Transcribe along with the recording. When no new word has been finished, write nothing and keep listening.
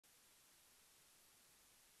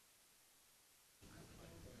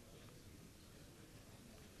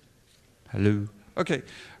Hello. Okay,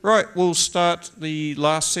 right, we'll start the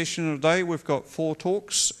last session of the day. We've got 4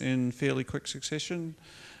 talks in fairly quick succession,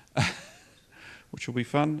 which will be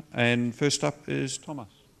fun. And first up is Thomas.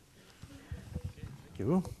 Thank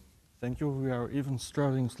you. Thank you. We are even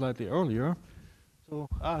starting slightly earlier. So,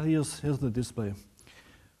 here's the display.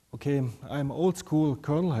 Okay, I'm old school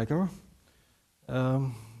kernel hacker.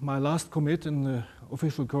 My last commit in the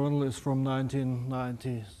official kernel is from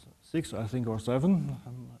 1996, I think, or 7.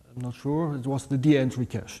 I'm not sure. It was the D-entry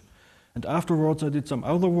cache. And afterwards I did some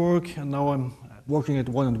other work, and now I'm working at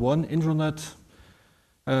 1&1 Internet,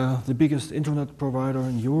 the biggest internet provider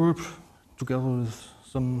in Europe, together with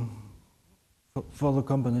some further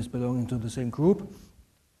companies belonging to the same group.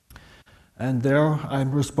 And there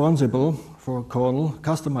I'm responsible for a kernel,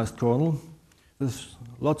 customized kernel, with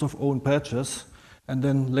lots of own patches, and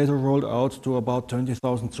then later rolled out to about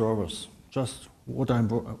 20,000 servers. Just what I'm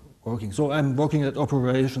working. So I'm working at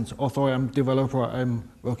operations. Although I'm a developer, I'm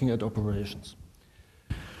working at operations.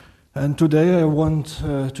 And today I want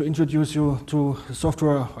to introduce you to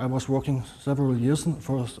software I was working several years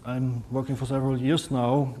for. I'm working for several years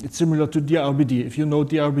now. It's similar to DRBD. If you know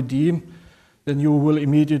DRBD, then you will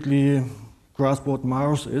immediately grasp what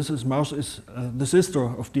Mars is. Mars is the sister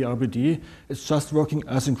of DRBD. It's just working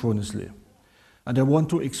asynchronously. And I want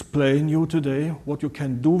to explain you today what you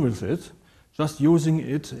can do with it, just using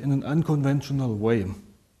it in an unconventional way.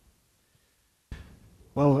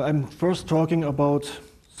 Well, I'm first talking about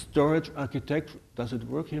storage architecture. Does it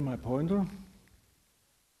work here, my pointer?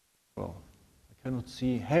 Well, I cannot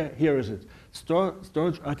see. Here is it.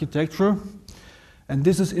 Storage architecture. And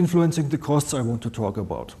this is influencing the costs I want to talk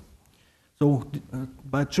about. So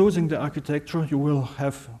by choosing the architecture, you will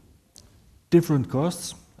have different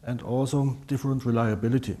costs and also different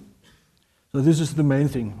reliability. So this is the main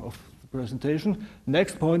thing of the presentation.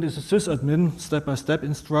 Next point is a sysadmin step-by-step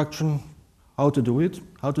instruction, how to do it,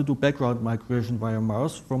 how to do background migration via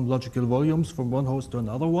Mars from logical volumes from one host to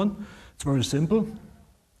another one. It's very simple.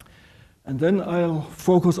 And then I'll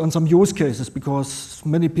focus on some use cases, because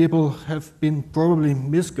many people have been probably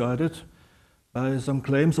misguided by some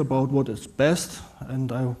claims about what is best,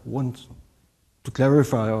 and I want to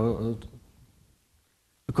clarify or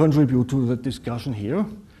to contribute to the discussion here.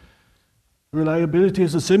 Reliability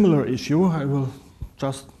is a similar issue. I will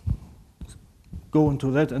just go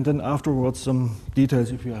into that, and then afterwards some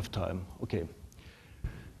details if you have time. Okay.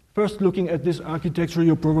 First, looking at this architecture,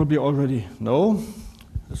 you probably already know.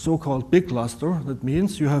 The so-called big cluster. That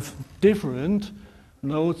means you have different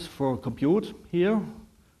nodes for compute here,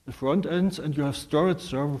 the front ends, and you have storage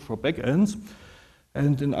server for back ends.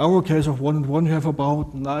 And in our case of 1&1, you have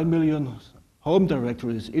about 9 million home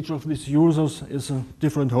directories. Each of these users is a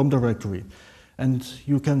different home directory. And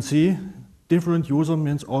you can see different user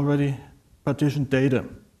means already partitioned data,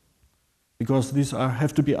 because these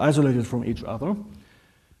have to be isolated from each other.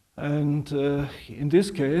 And in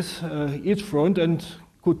this case, each front end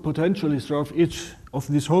could potentially serve each of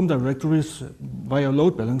these home directories via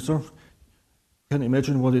load balancer. You can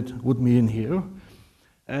imagine what it would mean here.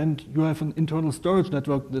 And you have an internal storage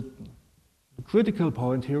network. The critical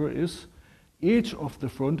point here is each of the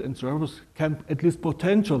front-end servers can at least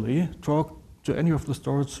potentially talk to any of the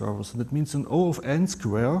storage servers. That means an O of n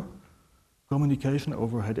square communication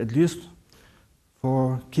overhead, at least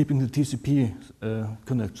for keeping the TCP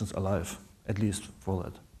connections alive, at least for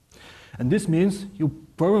that. And this means you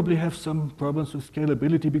probably have some problems with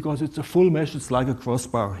scalability, because it's a full mesh. It's like a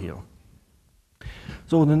crossbar here.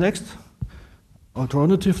 So the next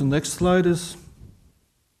alternative, the next slide is,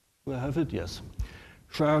 do I have it? Yes.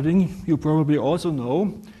 Sharding, you probably also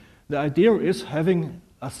know. The idea is having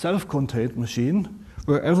a self-contained machine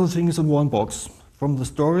where everything is in one box, from the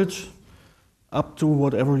storage up to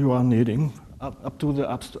whatever you are needing, up to the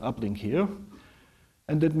uplink here.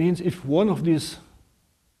 And that means if one of these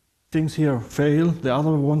things here fail, the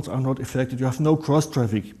other ones are not affected. You have no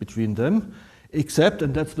cross-traffic between them, except,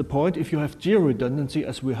 and that's the point, if you have geo-redundancy,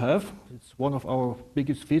 as we have, it's one of our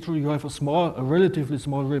biggest features, you have a relatively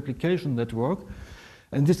small replication network,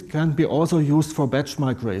 and this can be also used for batch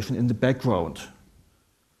migration in the background.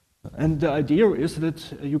 And the idea is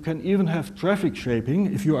that you can even have traffic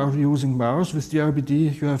shaping. If you are using Mars with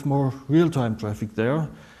DRBD, you have more real-time traffic there,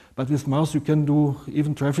 but with Mars you can do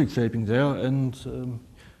even traffic shaping there and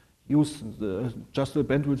use just the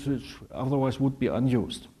bandwidth which otherwise would be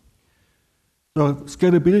unused. So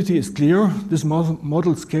scalability is clear. This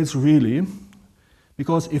model scales really,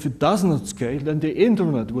 because if it does not scale, then the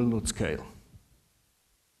internet will not scale.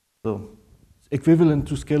 So it's equivalent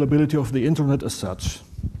to scalability of the internet as such.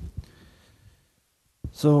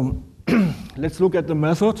 So let's look at the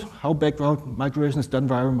method, how background migration is done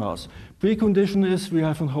via mouse. Precondition is we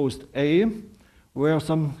have a host A, where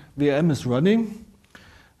some VM is running,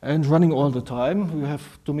 and running all the time. We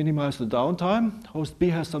have to minimize the downtime. Host B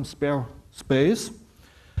has some spare space.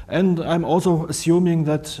 And I'm also assuming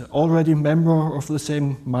that already member of the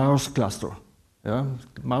same Mars cluster. Yeah?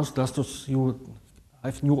 Mars clusters, you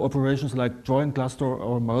have new operations like join cluster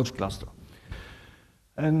or merge cluster.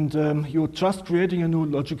 And you're just creating a new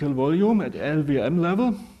logical volume at LVM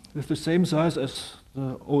level with the same size as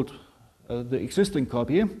the existing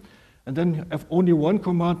copy. And then you have only one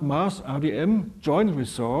command, Mars RDM, join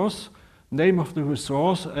resource, name of the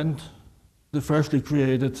resource, and the freshly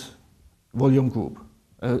created volume group,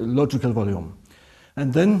 logical volume.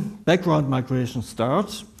 And then background migration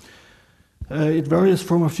starts. It varies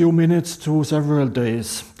from a few minutes to several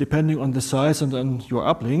days, depending on the size and on your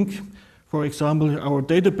uplink. For example, our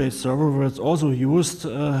database server, where it's also used,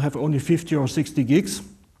 have only 50 or 60 gigs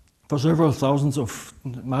for several thousands of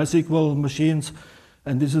MySQL machines.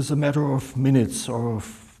 And this is a matter of minutes or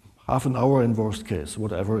of half an hour in worst case,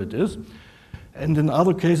 whatever it is. And in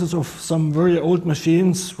other cases of some very old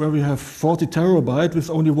machines where we have 40 terabyte with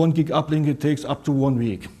only 1 gig uplink, it takes up to 1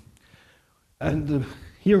 week. And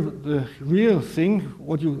here the real thing,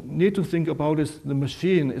 what you need to think about is the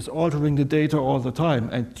machine is altering the data all the time.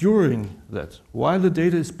 And during that, while the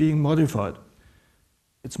data is being modified,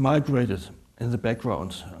 it's migrated in the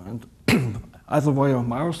background. And either via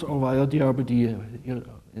Mars or via DRBD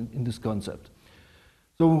in this concept.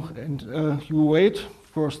 So, and you wait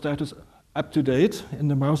for status up to date in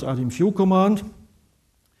the Mars RDM view command,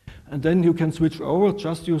 and then you can switch over.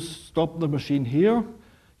 Just you stop the machine here.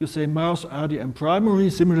 You say Mars RDM primary,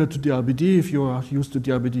 similar to DRBD. If you are used to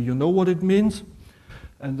DRBD, you know what it means.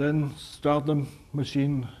 And then start the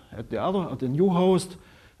machine at the new host.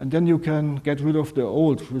 And then you can get rid of the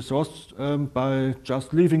old resource by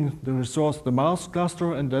just leaving the resource, the Mars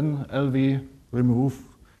cluster, and then LV remove,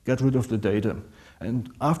 get rid of the data. And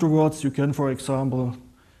afterwards, you can, for example,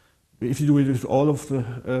 if you do it with all of the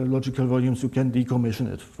logical volumes, you can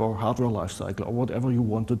decommission it for hardware lifecycle or whatever you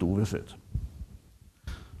want to do with it.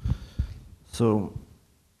 So,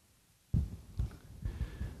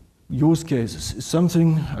 use cases is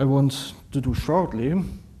something I want to do shortly.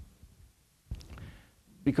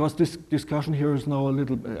 Because this discussion here is now a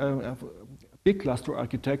little big cluster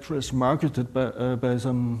architecture is marketed by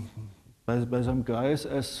some guys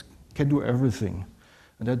as can do everything,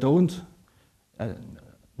 and I don't.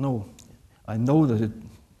 No, I know that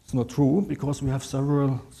it's not true because we have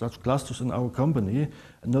several such clusters in our company,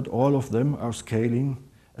 and not all of them are scaling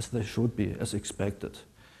as they should be, as expected.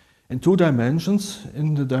 In 2 dimensions,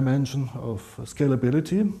 in the dimension of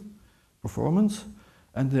scalability, performance,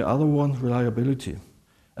 and the other one, reliability.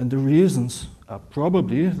 And the reasons are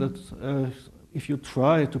probably that if you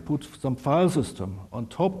try to put some file system on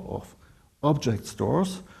top of object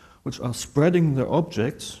stores, which are spreading the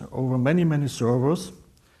objects over many, many servers,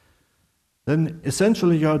 then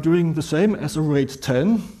essentially you are doing the same as a RAID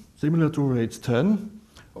 10, similar to RAID 10,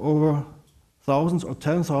 over thousands or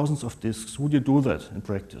 10,000s of disks. Would you do that in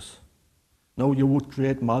practice? No, you would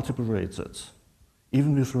create multiple RAID sets,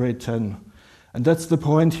 even with RAID 10. And that's the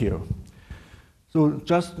point here. So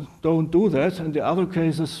just don't do that, and the other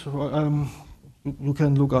cases you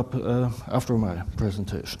can look up after my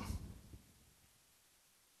presentation.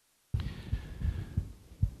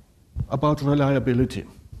 About reliability.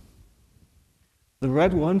 The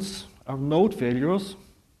red ones are node failures.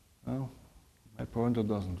 Oh, my pointer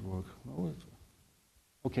doesn't work. No,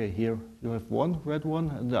 okay, here you have one red one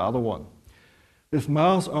and the other one. With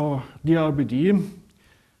Mars or DRBD,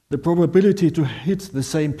 the probability to hit the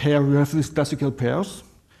same pair, you have these classical pairs.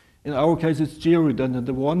 In our case, it's geo-redundant.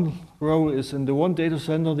 The one row is in the one data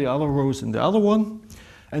center, the other row is in the other one.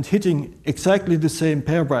 And hitting exactly the same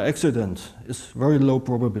pair by accident is very low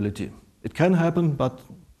probability. It can happen, but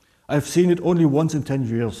I've seen it only once in 10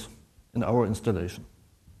 years in our installation.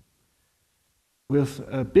 With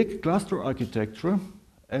a big cluster architecture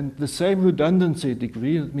and the same redundancy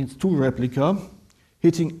degree, it means 2 replica,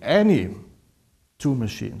 hitting any 2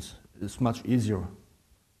 machines is much easier.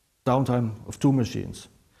 Downtime of 2 machines.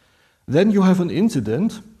 Then you have an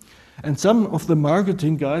incident, and some of the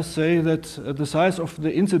marketing guys say that the size of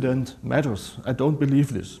the incident matters. I don't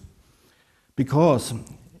believe this. Because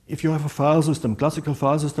if you have a file system, classical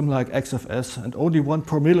file system like XFS, and only 1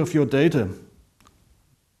 promille of your data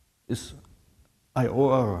is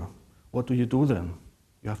I/O error, what do you do then?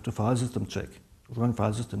 You have to file system check, run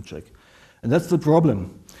file system check. And that's the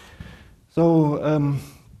problem. So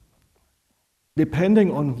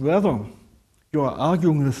depending on whether you are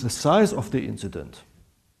arguing with the size of the incident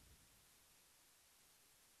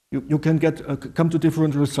you can come to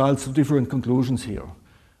different results, to different conclusions here.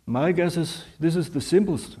 My guess is this is the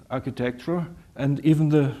simplest architecture and even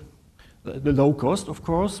the low cost, of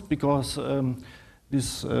course, because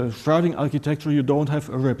this sharding architecture, you don't have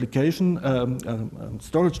a replication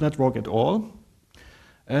storage network at all,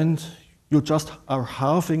 and you just are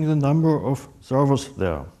halving the number of servers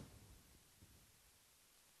there.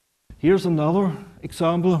 Here's another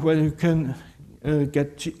example where you can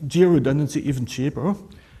get geo-redundancy even cheaper.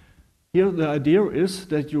 Here the idea is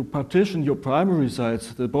that you partition your primary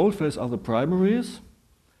sites. The boldface are the primaries,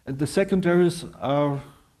 and the secondaries are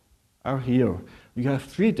here. You have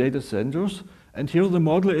 3 data centers, and here the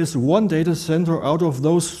model is 1 data center out of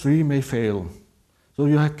those 3 may fail. So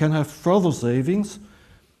you can have further savings.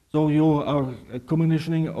 So you are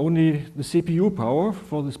commissioning only the CPU power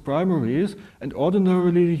for these primaries, and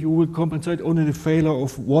ordinarily you will compensate only the failure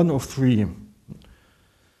of 1 of 3.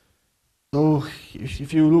 So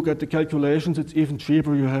if you look at the calculations, it's even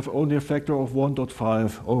cheaper. You have only a factor of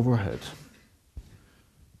 1.5 overhead.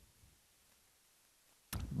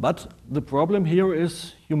 But the problem here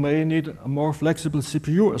is you may need a more flexible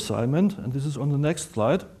CPU assignment, and this is on the next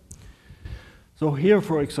slide. So here,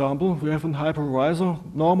 for example, we have a hypervisor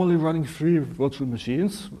normally running 3 virtual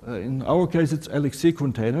machines. In our case, it's LXC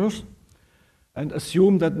containers. And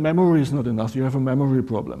assume that memory is not enough. You have a memory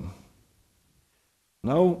problem.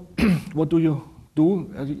 Now, what do you do?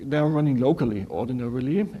 They are running locally,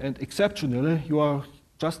 ordinarily, and exceptionally, you are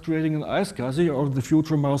just creating an iSCSI or the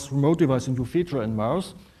future Mars remote device, a new feature in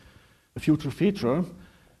Mars, a future feature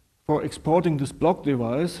for exporting this block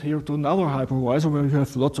device here to another hypervisor where you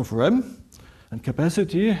have lots of RAM and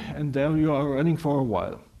capacity, and there you are running for a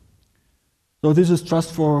while. So this is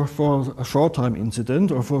just for a short time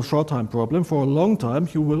incident or for a short time problem. For a long time,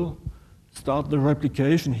 you will start the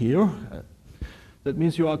replication here. That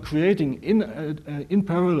means you are creating in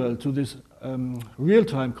parallel to this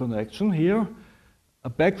real-time connection here, a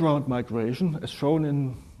background migration as shown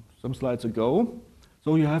in some slides ago.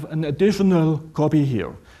 So you have an additional copy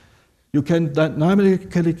here. You can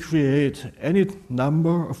dynamically create any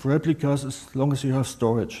number of replicas as long as you have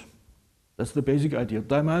storage. That's the basic idea.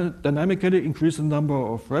 Dynamically increase the number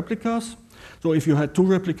of replicas. So if you had 2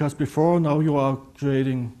 replicas before, now you are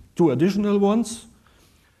creating 2 additional ones,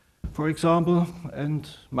 for example, and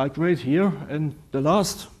migrate here. And the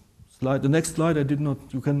last slide, the next slide,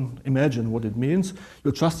 you can imagine what it means.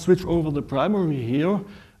 You just switch over the primary here,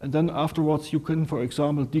 and then afterwards you can, for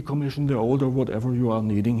example, decommission the older whatever you are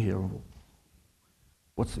needing here.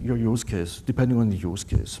 What's your use case, depending on the use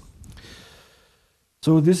case.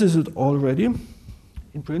 So this is it already,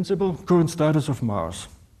 in principle, current status of Mars.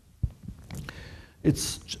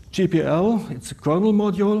 It's GPL, it's a kernel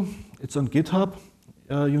module, it's on GitHub.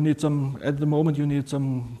 At the moment you need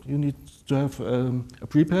to have a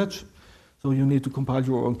pre-patch. So you need to compile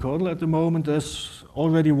your own kernel at the moment. There's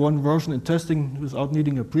already 1 version in testing without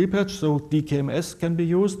needing a pre-patch, so DKMS can be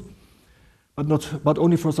used, but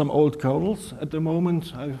only for some old kernels. At the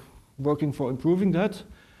moment, I'm working for improving that.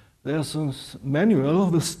 There's a manual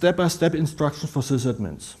with step-by-step instructions for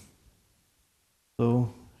sysadmins.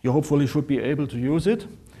 So you hopefully should be able to use it.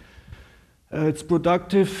 It's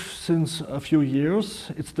productive since a few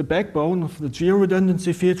years. It's the backbone of the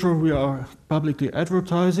geo-redundancy feature we are publicly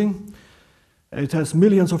advertising. It has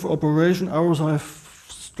millions of operation hours. I've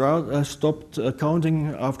stopped counting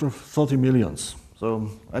after 30 millions. So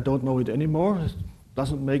I don't know it anymore. It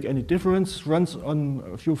doesn't make any difference. Runs on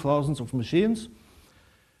a few thousands of machines.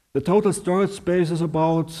 The total storage space is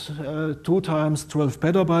about 2 times 12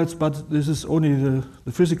 petabytes, but this is only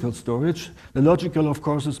the physical storage. The logical, of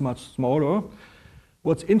course, is much smaller.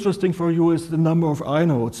 What's interesting for you is the number of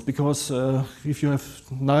inodes, because if you have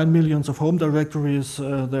 9 million of home directories,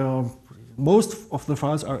 most of the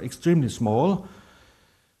files are extremely small.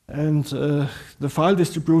 And the file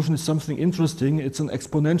distribution is something interesting. It's an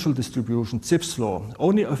exponential distribution, Zipf's law.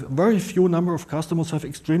 Only a very few number of customers have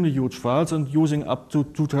extremely huge files and using up to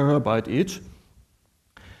 2 terabytes each.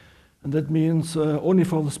 And that means only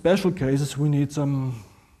for the special cases we need some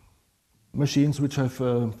machines which have,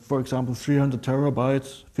 for example, 300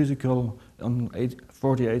 terabytes physical on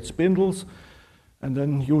 48 spindles. And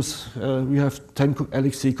then we have 10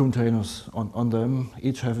 LXC containers on them,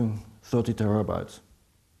 each having 30 terabytes.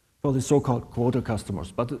 For the so-called quota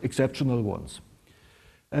customers, but exceptional ones.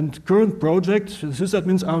 And current project,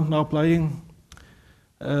 sysadmins are now playing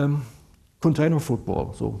container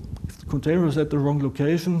football. So if the container is at the wrong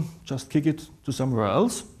location, just kick it to somewhere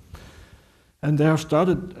else. And they have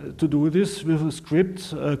started to do this with a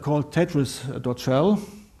script called tetris.shell.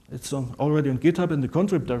 It's already on GitHub in the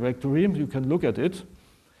contrib directory. You can look at it.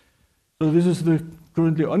 So this is the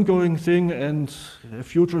currently ongoing thing, and a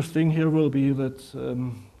future thing here will be that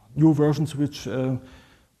new versions which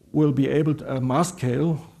will be able to mass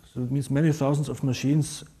scale, so it means many thousands of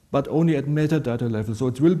machines, but only at metadata level. So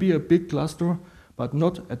it will be a big cluster, but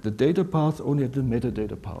not at the data path, only at the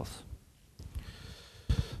metadata path.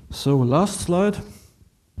 So last slide.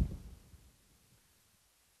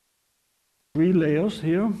 3 layers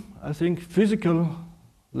here. I think physical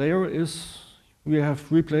layer is, we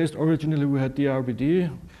have replaced, originally we had DRBD.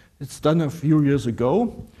 It's done a few years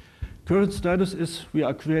ago. Current status is we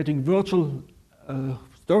are creating virtual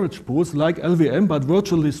storage pools like LVM, but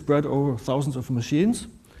virtually spread over thousands of machines.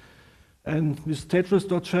 And this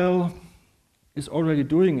Tetris.shell is already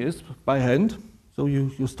doing it by hand. So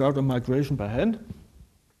you start a migration by hand.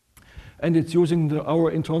 And it's using our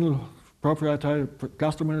internal proprietary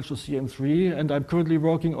cluster manager CM3. And I'm currently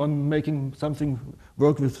working on making something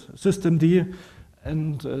work with systemd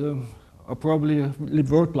and probably a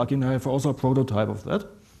libvirt plugin. I have also a prototype of that.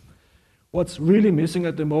 What's really missing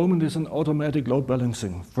at the moment is an automatic load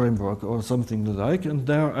balancing framework or something like, and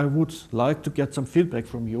there I would like to get some feedback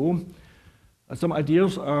from you. Some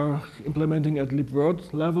ideas are implementing at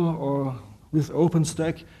libvirt level or with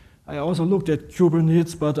OpenStack. I also looked at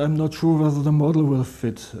Kubernetes, but I'm not sure whether the model will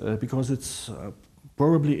fit because it's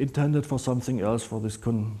probably intended for something else for these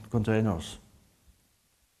containers.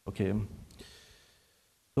 Okay.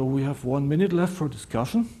 So we have 1 minute left for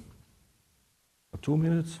discussion, or 2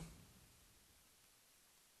 minutes.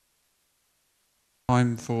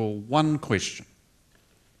 Time for one question.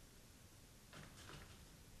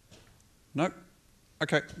 No?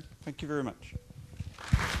 Okay, thank you very much.